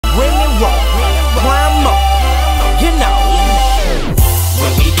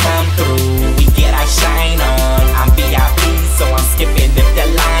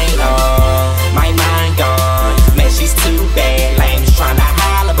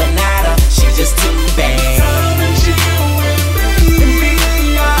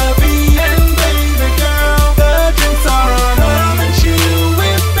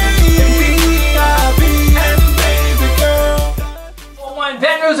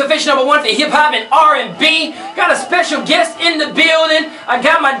official #1 for hip hop and R&B. Got a special guest in the building. I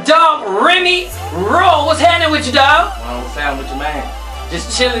got my dog Remy. Roll, what's happening with you, dog? What's happening with you, man?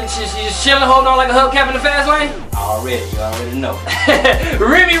 Just chilling, just chilling, holding on like a hubcap in the fast lane? You already know.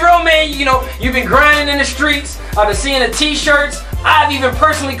 Remy Roll, man, you know, you've been grinding in the streets. I've been seeing the t-shirts. I've even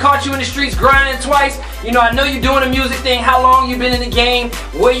personally caught you in the streets grinding twice. You know, I know you're doing the music thing. How long you been in the game?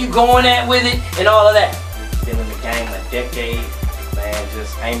 Where you going at with it? And all of that. Been in the game a decade, man,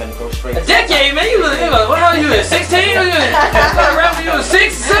 just aiming to go straight. A decade, man? You look, what the hell you in, 16? Or you started rapping when you was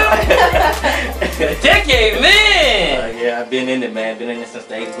 6 or something? A decade, man! Yeah, I've been in it, man. Been in it since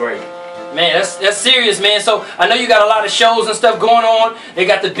the 8th grade. Man, that's serious, man. So I know you got a lot of shows and stuff going on. They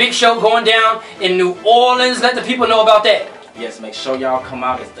got the big show going down in New Orleans. Let the people know about that. Yes, make sure y'all come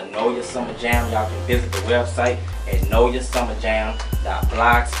out. It's the Nola Summer Jam. Y'all can visit the website at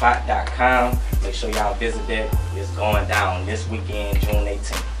nolasummerjam.blogspot.com. Make sure y'all visit that. It's going down this weekend, June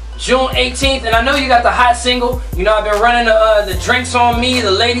 18th. June 18th, and I know you got the hot single. You know, I've been running the drinks on me. The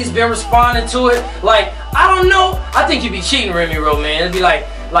ladies been responding to it. Like, I don't know. I think you be cheating, Remy Roll, man. It'd be like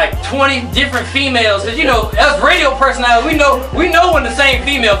 20 different females. Cause you know, as radio personalities, we know when the same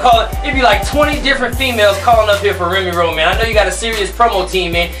female calling. It'd be like 20 different females calling up here for Remy Roll, man. I know you got a serious promo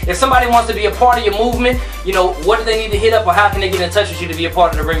team, man. If somebody wants to be a part of your movement, you know, what do they need to hit up, or how can they get in touch with you to be a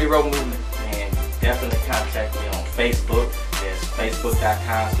part of the Remy Roll movement? Man, definitely contact me on Facebook. That's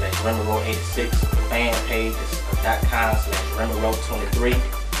facebook.com/RemyRoll86. The fan page is .com/RemyRoll23.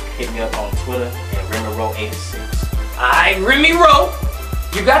 Hit me up on Twitter at RemyRoll86. Alright, Remy Roll.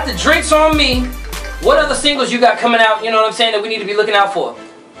 You got the drinks on me. What other singles you got coming out, you know what I'm saying, that we need to be looking out for?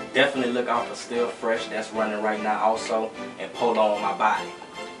 Definitely look out for Still Fresh. That's running right now also. And Polo on My Body.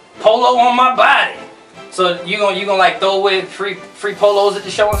 Polo on My Body. So you gonna like throw away free polos at the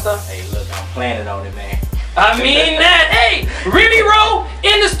show and stuff? Hey, look, I'm planning on it, man. I mean that. Hey, Remy Roll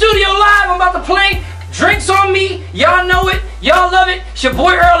in the studio live. I'm about to play Drinks on Me. Y'all know it. Y'all love it. It's your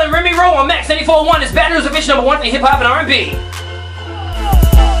boy Earl and Remy Roll on Max 94.1. It's Baton Rouge official #1 for hip hop and R&B.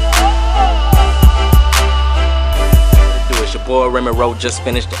 Your boy Remy Roll just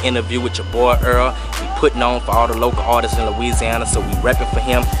finished the interview with your boy Earl. He putting on for all the local artists in Louisiana, so we repping for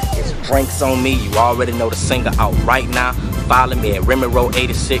him. It's Drinks on Me. You already know the singer out right now. Follow me at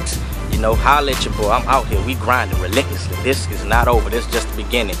RemyRoll86. You know, holla at your boy. I'm out here. We grinding relentlessly. This is not over. This is just the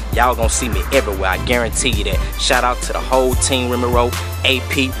beginning. Y'all gonna see me everywhere. I guarantee you that. Shout out to the whole team, Remy Roll,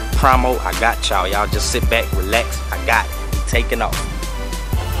 AP, Promo. I got y'all. Y'all just sit back, relax. I got it. We taking off.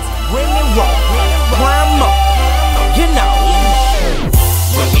 Remy Roll, Promo. You know,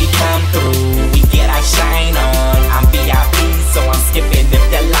 when we come through, we get our shine on.